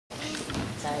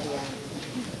the end.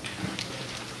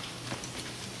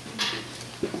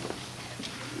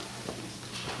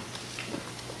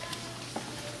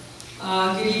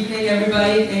 Good evening,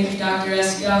 everybody. Thank you, Dr.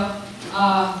 Esco.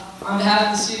 On behalf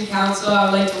of the Student Council, I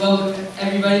would like to welcome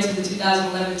everybody to the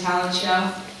 2011 Talent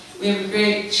Show. We have a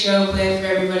great show planned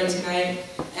for everybody tonight,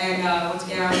 and once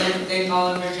again, I would like to thank all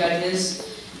of our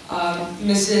judges,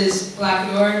 Mrs.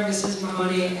 Blacknor, Mrs.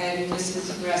 Mahoney, and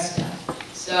Mrs. Resca.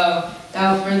 So,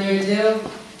 without further ado,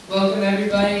 welcome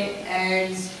everybody,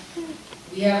 and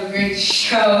we have a great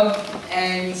show,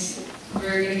 and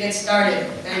we're going to get started.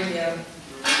 Thank you.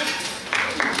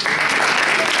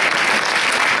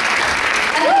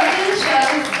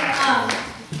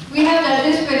 We have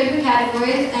judges for different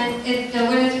categories, and the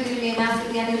winners are going to be announced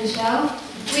at the end of the show.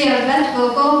 We have Best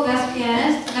Vocal, Best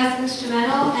Pianist, Best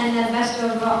Instrumental, and then Best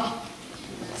Overall.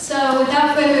 So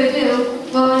without further ado,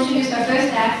 we'll introduce our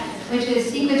first act, which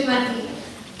is SecretsRunDeep-In.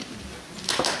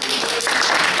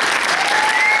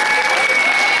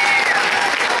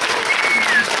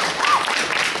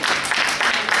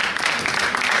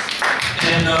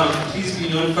 And please be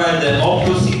notified that all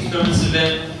proceeds from this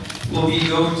event will be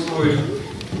going toward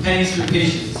Pennies for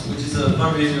Patients, which is a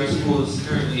fundraiser our school is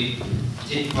currently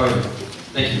taking part in.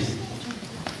 Thank you.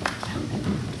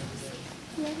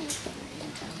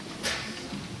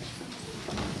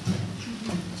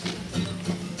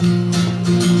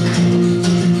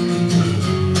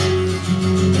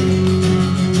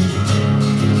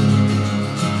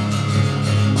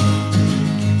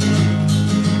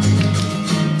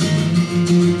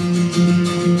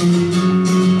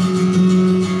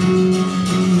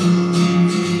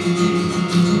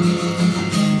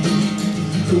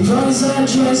 I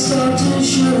dressed up to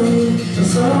show you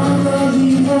for love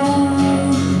you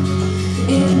want.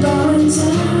 In going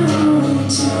down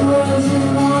to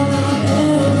everyone I've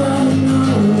ever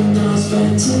known. I'll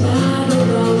spend tonight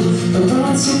alone,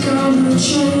 about to come and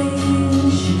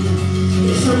change.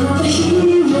 If I'm not a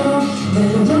hero, then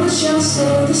I watch I'll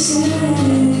stay the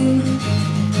same.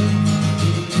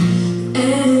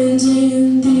 And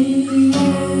in the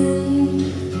end,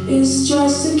 it's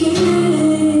just a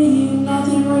game.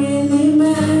 Nothing really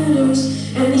matters,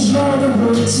 and you're the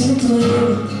one to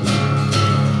blame.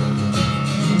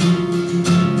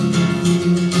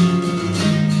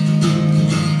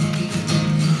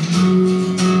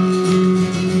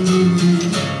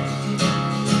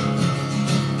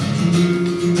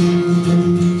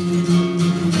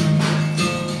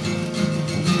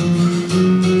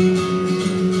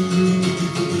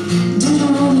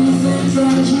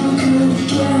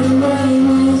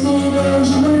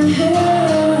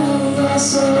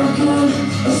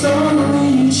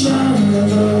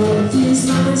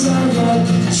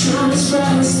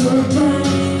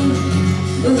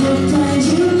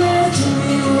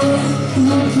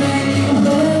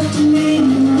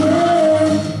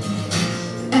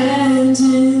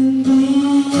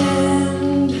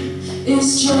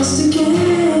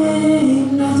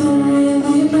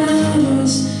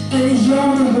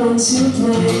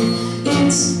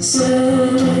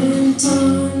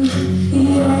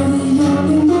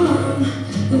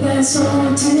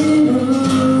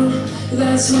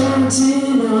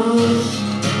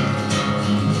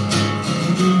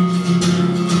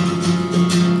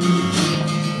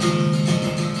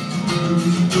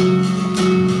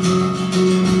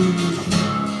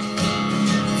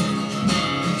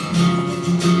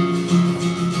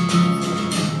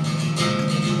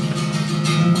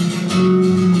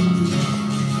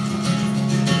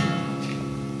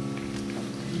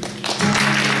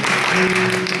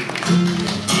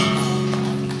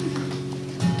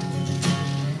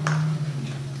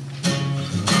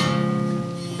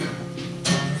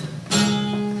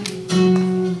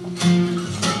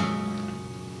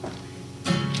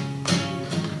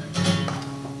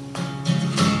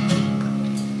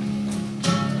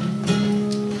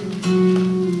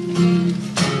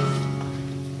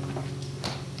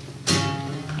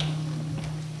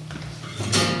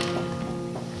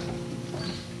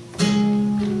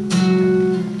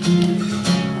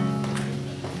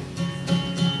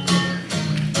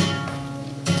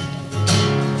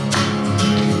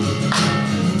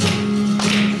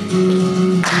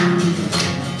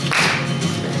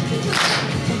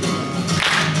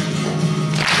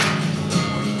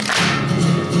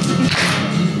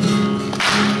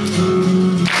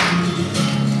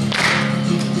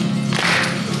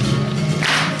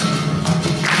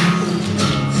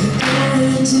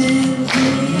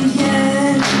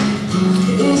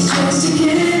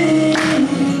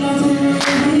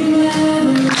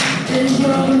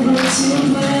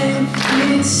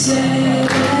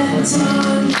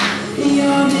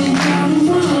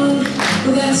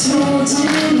 that's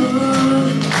holding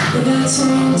on, that's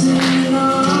holding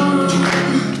on.